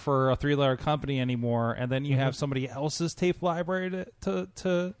don't work for a 3-letter company anymore, and then you have somebody else's tape library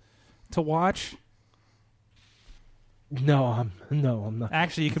to watch. No, I'm not.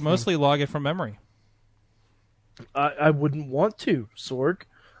 Actually, you can mostly log it from memory. I wouldn't want to, Sorg.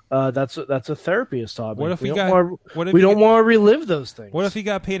 That's a therapist hobby. What if we don't got- wanna- what if we you don't got- want to relive those things? What if he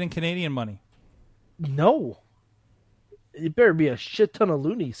got paid in Canadian money? No. It better be a shit ton of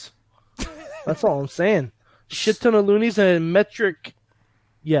loonies. That's all I'm saying. Shit ton of loonies and metric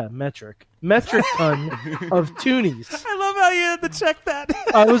ton of toonies. I love how you had to check that.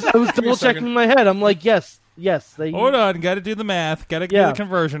 I was double checking in my head. I'm like, yes. They. Hold on, got to do the math. Got to do Yeah. the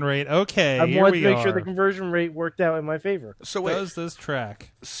conversion rate. Okay, I here wanted we to make are. sure the conversion rate worked out in my favor. So wait, Does this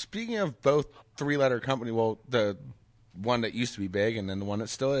track? speaking of both 3-letter company, well, the one that used to be big and then the one that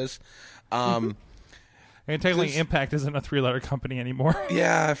still is. And technically, This- Impact isn't a 3-letter company anymore.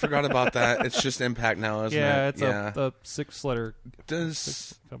 Yeah, I forgot about that. It's just Impact now, isn't Yeah, it? it's a 6-letter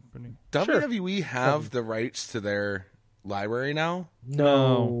Does company. WWE have the rights to their library now?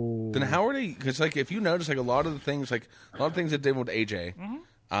 No. Then how are they? Because like, if you notice, like a lot of things that they did with AJ,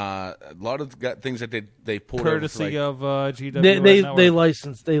 a lot of things that they pulled Courtesy over for, of GW. They Network.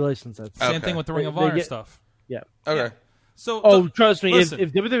 license that. Same Okay. thing with the Ring of They Honor get- stuff. Yeah. okay. So, Oh, trust me. listen.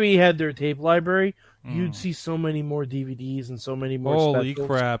 If WWE had their tape library, you'd see so many more DVDs and so many more. holy specials.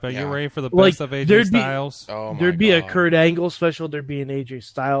 crap! Are Yeah. you ready for the Like, best of AJ there'd be- Styles? Oh my There'd be a God. Kurt Angle special. There'd be an AJ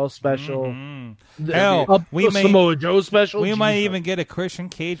Styles special. Hell, we may Samoa Joe special. we might even get a Christian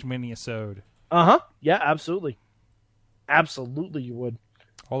Cage mini-sode. Yeah, absolutely. Absolutely, you would.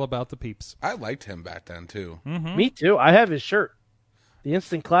 All about the peeps. I liked him back then too. Me too. I have his shirt. The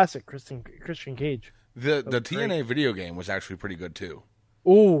instant classic, Christian Cage. The was TNA video game was actually pretty good too.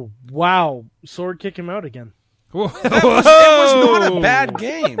 Oh wow! Sword kick him out again. It was not a bad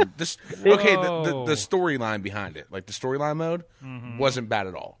game. The storyline behind it, like the storyline mode, wasn't bad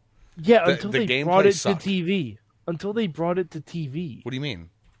at all. Yeah, The- until the they gameplay brought it sucked. to TV. Until they brought it to TV. What do you mean?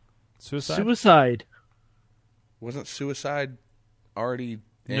 Suicide. Suicide. Wasn't Suicide already?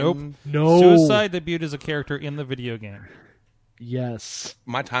 in- Nope. No. Suicide debuted as a character in the video game. Yes.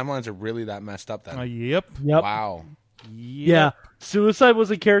 My timelines are really that messed up then. Yep. Yep. Wow. Yeah. Suicide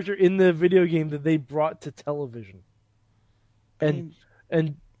was a character in the video game that they brought to television. And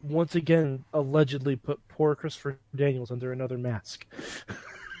once again allegedly put poor Christopher Daniels under another mask.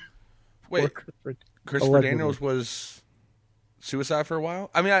 Wait, Poor Christopher allegedly. Daniels was Suicide for a while?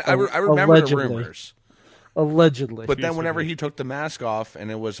 I mean, I remember Allegedly. the rumors. Allegedly. But then whenever he took the mask off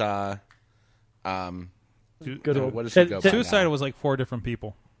and it was Good old- what does he go by Suicide now? was like 4 different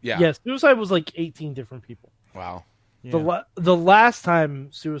people. Yeah. Yeah, Suicide was like 18 different people. Wow. Yeah. The last time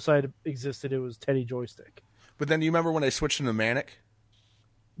Suicide existed, it was Teddy Joystick. But then you remember when they switched him to Manic?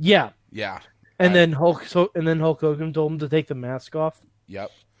 Yeah, Yeah. and then Hulk Hogan told him to take the mask off.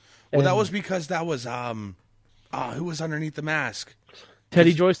 Yep. Well, that And- was because that was who was underneath the mask?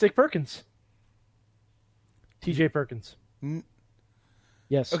 Teddy Joystick Perkins. T.J. Perkins.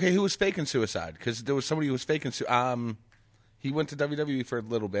 Yes. Okay, who was faking Suicide? Because there was somebody who was faking. He went to WWE for a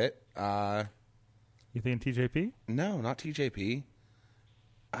little bit. You think TJP? No, not TJP.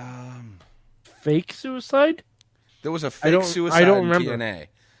 Fake Suicide? There was a I fake don't- Suicide I don't in remember.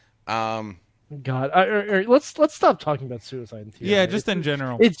 TNA. God. All right, let's stop talking about Suicide in TNA. Yeah, just in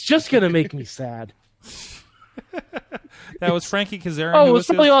general. It's just going to make me sad. That was Frankie Kazarian. Oh, who it was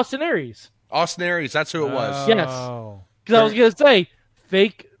probably Austin Aries. Austin Aries, that's who it was. Yes. Oh. Because I was going to say,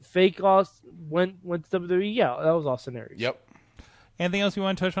 fake Austin went to WWE. Yeah, that was Austin Aries. Yep. Anything else you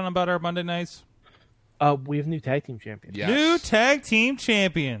want to touch on about our Monday nights? We have new tag team champions. Yes. New tag team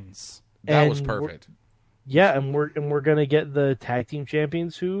champions. That was And perfect. Yeah, and we're gonna get the tag team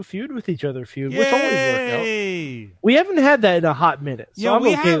champions who feud with each other. Which always work. Yay! We haven't had that in a hot minute. So Yeah, I'm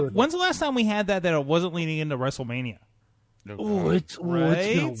we okay have. with it. When's the last time we had that it wasn't leading into WrestleMania? Oh, it's been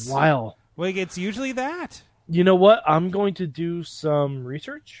Right? a while. Like, it's usually that. You know what? I'm going to do some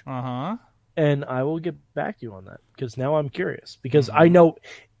research, Uh-huh. and I will get back to you on that because now I'm curious because I know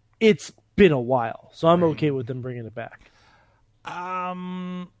it's been a while, so I'm okay with them bringing it back.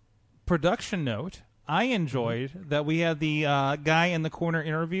 Production note, I enjoyed that we had the guy in the corner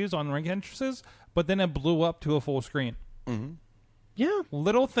interviews on ring entrances, but then it blew up to a full screen. Mm-hmm. Yeah.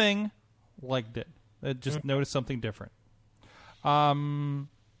 Little thing, liked it. I just noticed something different.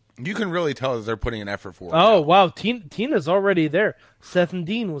 You can really tell that they're putting an effort forward. Oh, wow. Tina's already there. Seth and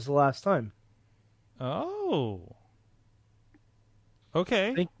Dean was the last time. Oh.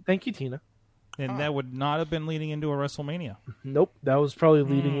 Okay. Thank you, Tina. And that would not have been leading into a WrestleMania. Nope. That was probably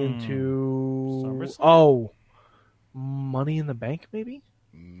leading into... SummerSlam? Oh. Money in the Bank, maybe?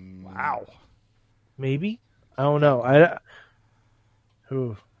 Wow. Maybe? I don't know.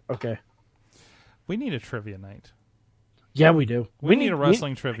 Ooh, okay. We need a trivia night. Yeah, we do. We need a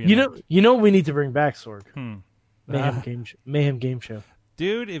wrestling trivia night. You know what we need to bring back, Sorg? Hmm. Mayhem Game Show.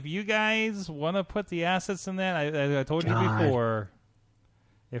 Dude, if you guys want to put the assets in that, I told you before.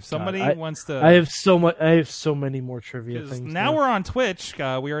 If somebody wants to, I have so many more trivia things. Now we're on Twitch.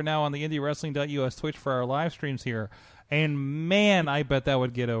 We are now on the IndieWrestling.us Twitch for our live streams here, and man, I bet that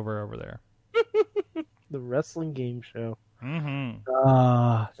would get over there. The wrestling game show. Mm-hmm.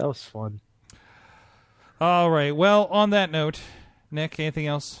 That was fun. All right. Well, on that note, Nick, anything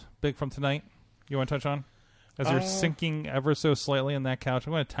else big from tonight you want to touch on? As you're sinking ever so slightly in that couch,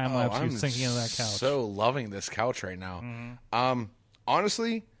 I'm going to time lapse you sinking into that couch. So loving this couch right now.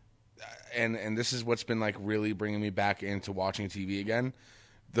 Honestly, and this is what's been like really bringing me back into watching TV again.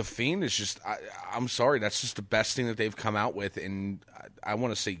 The Fiend is just, I'm sorry, that's just the best thing that they've come out with in, I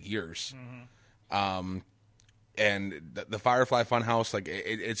want to say, years. And the Firefly Funhouse, like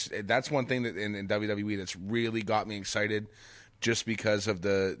it's that's one thing that in WWE that's really got me excited, just because of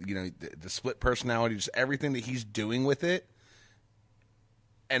the split personality, just everything that he's doing with it,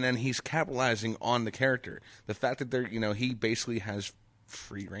 and then he's capitalizing on the character. The fact that he basically has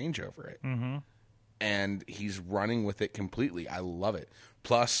free range over it, and he's running with it completely. I love it.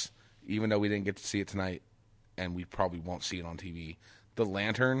 Plus, even though we didn't get to see it tonight, and we probably won't see it on TV, the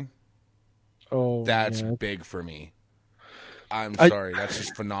Lantern. Oh, that's man. big for me. I'm sorry. That's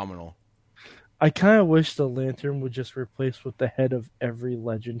just phenomenal. I kind of wish the Lantern would just replace with the head of every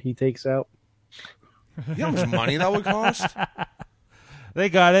legend he takes out. You know how much money that would cost? They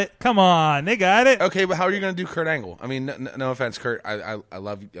got it. Come on, they got it. Okay, but how are you going to do Kurt Angle? I mean, no offense, Kurt. I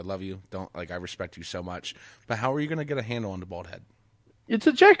love you. I love you. I respect you so much. But how are you going to get a handle on the bald head? It's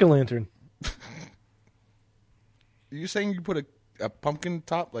a jack-o'-lantern. Are you saying you put a pumpkin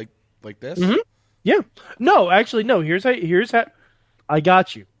top like this? Mm-hmm. Yeah. No, actually, no. Here's how. I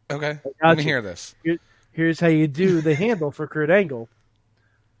got you. Okay. Let me hear this. Here's how you do the handle for Kurt Angle.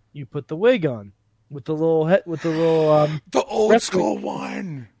 You put the wig on with the little head, with the little the old school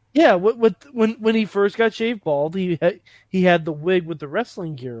one. Yeah. When he first got shaved bald, he had the wig with the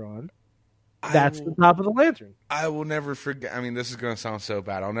wrestling gear on. That's the top of the lantern. I will never forget. I mean, this is going to sound so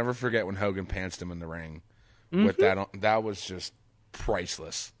bad. I'll never forget when Hogan pantsed him in the ring with that on. That was just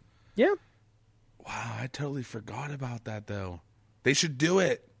priceless. Yeah. Wow, I totally forgot about that, though. They should do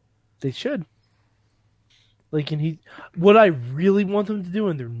it. They should. What I really want them to do,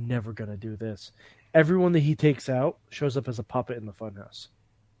 and they're never going to do this, everyone that he takes out shows up as a puppet in the funhouse.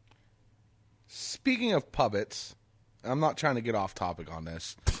 Speaking of puppets, I'm not trying to get off topic on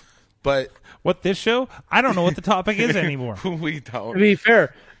this, but... What, this show? I don't know what the topic is anymore. We don't. To be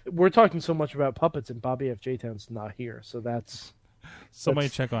fair, we're talking so much about puppets, and Bobby F. J-Town's not here, so that's... Somebody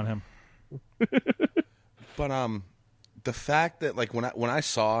check on him. But the fact that when I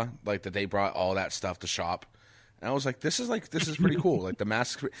saw that they brought all that stuff to shop, and I was like, this is pretty cool. Like the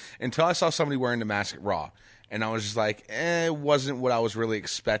mask, until I saw somebody wearing the mask at Raw, and I was just like, it wasn't what I was really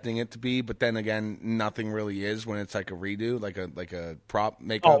expecting it to be. But then again, nothing really is when it's like a redo, like a prop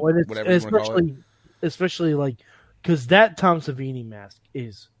makeup, whatever you want to call it. Especially because that Tom Savini mask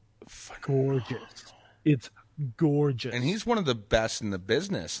is gorgeous. It's gorgeous, and he's one of the best in the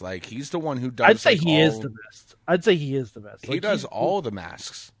business. Like he's the one who does. I'd say he is the best. He does all the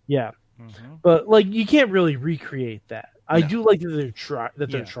masks. Yeah, but you can't really recreate that. I do like that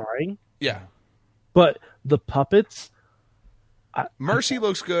they're trying. Yeah, but the puppets. Mercy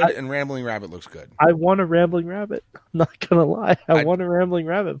looks good, and Rambling Rabbit looks good. I want a Rambling Rabbit. I'm not gonna lie, I want a Rambling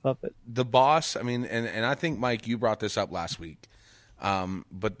Rabbit puppet. The Boss. I mean, and I think Mike, you brought this up last week.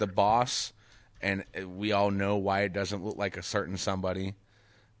 But the Boss. And we all know why it doesn't look like a certain somebody.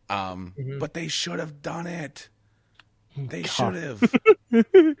 But they should have done it. They should have.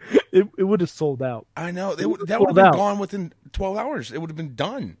 It would have sold out. I know that would sold have been out. gone within 12 hours. It would have been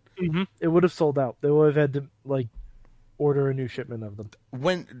done. It would have sold out. They would have had to order a new shipment of them.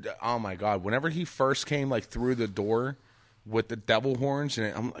 Oh my god! Whenever he first came through the door with the devil horns,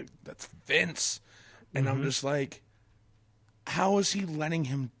 and I'm like, that's Vince, and I'm just like, how is he letting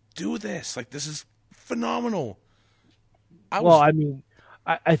him do this? This is phenomenal. I mean,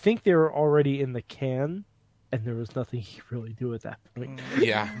 I think they were already in the can, and there was nothing he could really do at that point.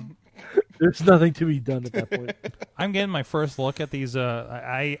 Yeah. There's nothing to be done at that point. I'm getting my first look at these.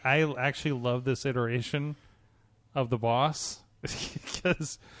 I actually love this iteration of the boss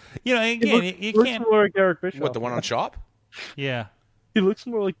because again you can't. More like Eric Bischoff. What, the one on Shop? Yeah, he looks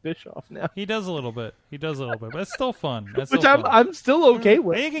more like Bischoff now. He does a little bit. But it's still fun. Which I'm still okay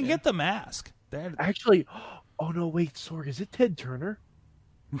with. And you can get the mask. Actually, oh no, wait, Sorg, is it Ted Turner?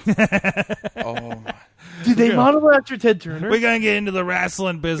 Oh, did they model after Ted Turner? We're gonna get into the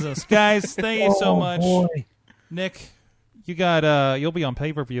wrestling business, guys. Thank you so much, boy. Nick. You got you'll be on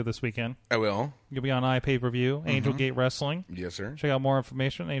pay-per-view this weekend. I will. You'll be on iPay-per-view, Angel Gate Wrestling. Yes, sir. Check out more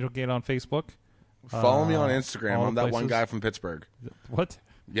information, Angel Gate on Facebook. Follow me on Instagram. all I'm the that one places. guy from Pittsburgh. What?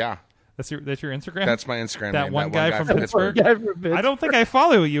 Yeah, That's your Instagram? that's my Instagram That name. one guy from Pittsburgh? Guy from Pittsburgh. I don't think I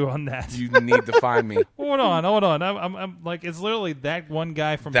follow you on that. You need to find me. Hold on. I'm like, it's literally that one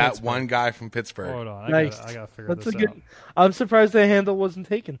guy from That Pittsburgh. one guy from Pittsburgh. Hold on. Nice. I gotta figure That's this a good. out. I'm surprised that handle wasn't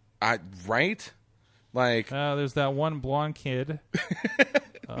taken. Right? There's that one blonde kid.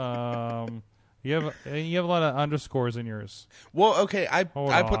 You have a lot of underscores in yours. Well, okay, I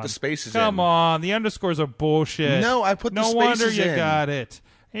Hold put on. the spaces in. Come on, the underscores are bullshit. No, I put the No spaces wonder you in. got it.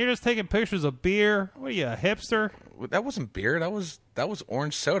 And you're just taking pictures of beer. What are you, a hipster? That wasn't beer. That was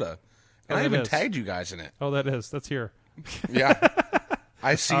orange soda. And I that even is. tagged you guys in it. Oh, that's here. Yeah.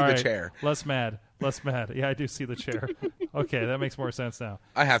 I see All the right. chair. Less mad. Yeah, I do see the chair. Okay, that makes more sense now.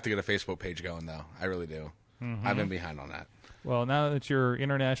 I have to get a Facebook page going, though. I really do. Mm-hmm. I've been behind on that. Well, now that you're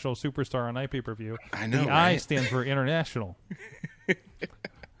international superstar on iPay-per-view, I know, the I right? stands for international.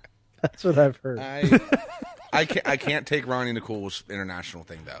 That's what I've heard. I can't take Ronnie Nicole's international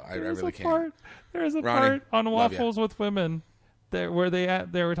thing, though. I really can't. There's a Ronnie, part on love ya. Waffles with Women where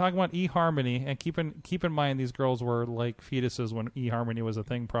they were talking about eHarmony, and keep in mind these girls were like fetuses when eHarmony was a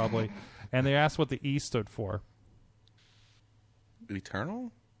thing, probably, and they asked what the E stood for.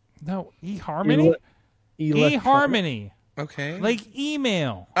 Eternal? No, eHarmony. eHarmony, Okay. like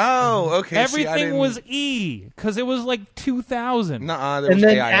email. Oh, okay. Everything was E because it was like 2000. Nuh-uh, there And was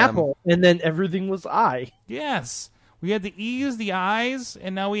then AIM. Apple, and then everything was I. Yes, we had the E's, the I's,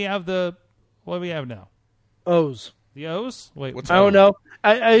 and now we have the what do we have now? O's. The O's. Wait, What's I don't know.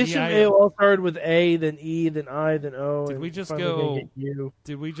 I assume Yeah, it all started with A, then E, then I, then O. Did and we just finally go- gonna get U.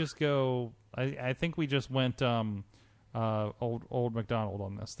 Did we just go? I think we just went old McDonald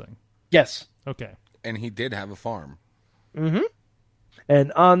on this thing. Yes. Okay. And he did have a farm.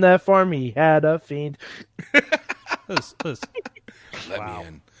 And on that farm, he had a fiend. This. Let Wow. me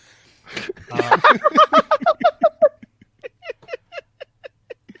in.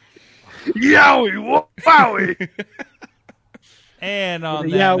 Yowie, wowie. And on A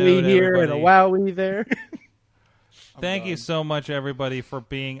that yowie note, here and a everybody, wowie there. thank you so much, everybody, for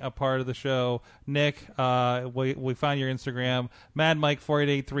being a part of the show. Nick, we found your Instagram, Mad Mike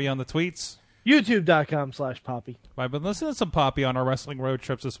 4883 on the tweets. YouTube.com/Poppy. I've been listening to some Poppy on our wrestling road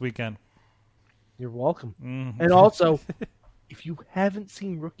trips this weekend. You're welcome. And also, if you haven't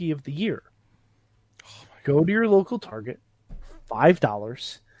seen Rookie of the Year, go to your local Target.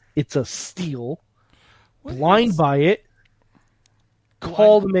 $5. It's a steal. Blind buy it.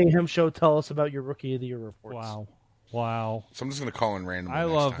 Call the Mayhem Show. Tell us about your Rookie of the Year reports. Wow. So I'm just going to call in randomly. I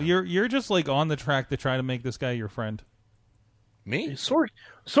next love time. you're just like on the track to try to make this guy your friend. Me?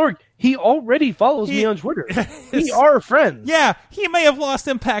 Sorg, he already follows me on Twitter. We are friends. Yeah, he may have lost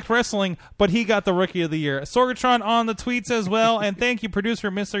Impact Wrestling, but he got the Rookie of the Year. Sorgatron on the tweets as well, and thank you, producer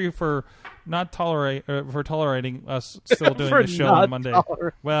Mystery, for not tolerating us still doing For this show not on Monday.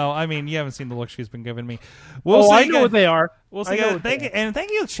 tolerating. Well, I mean, you haven't seen the look she's been giving me. I know what they are. We'll I see. know Guys. what Thank they you, and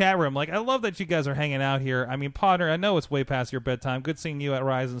thank you, chat room. Like, I love that you guys are hanging out here. I mean, Potter, I know it's way past your bedtime. Good seeing you at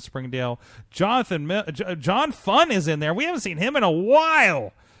Rise in Springdale. John Fun is in there. We haven't seen him in a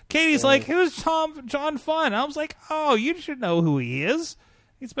while. Katie's like, "Who's John Fun?" I was like, "Oh, you should know who he is.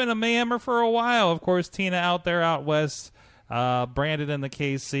 He's been a Mayhemmer for a while." Of course, Tina out there out west. Brandon in the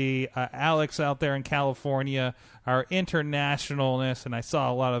KC, Alex out there in California, our internationalness, and I saw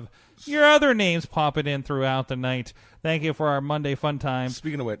a lot of your other names popping in throughout the night. Thank you for our Monday fun time.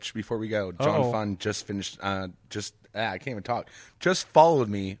 Speaking of which, before we go, John Uh-oh. Fun just finished. I can't even talk. Just followed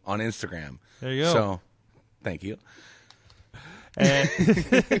me on Instagram. There you go. So, thank you. And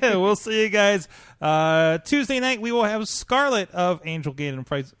we'll see you guys Tuesday night. We will have Scarlett of Angel Gate and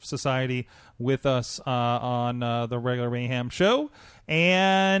Fright Society with us on the regular Mayhem show.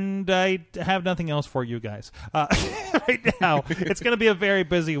 And I have nothing else for you guys right now. It's going to be a very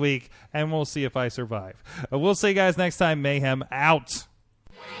busy week, and we'll see if I survive. We'll see you guys next time. Mayhem out.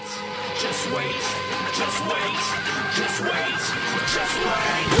 Just wait, just wait, just wait, just wait.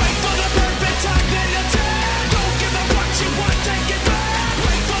 Wait for the perfect time, then attack. Don't give up what you want, take it back.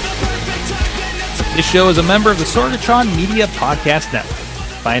 Wait for the perfect time, then attack. This show is a member of the Sorgatron Media Podcast Network.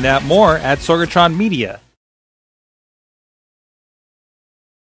 Find out more at sorgatronmedia.com.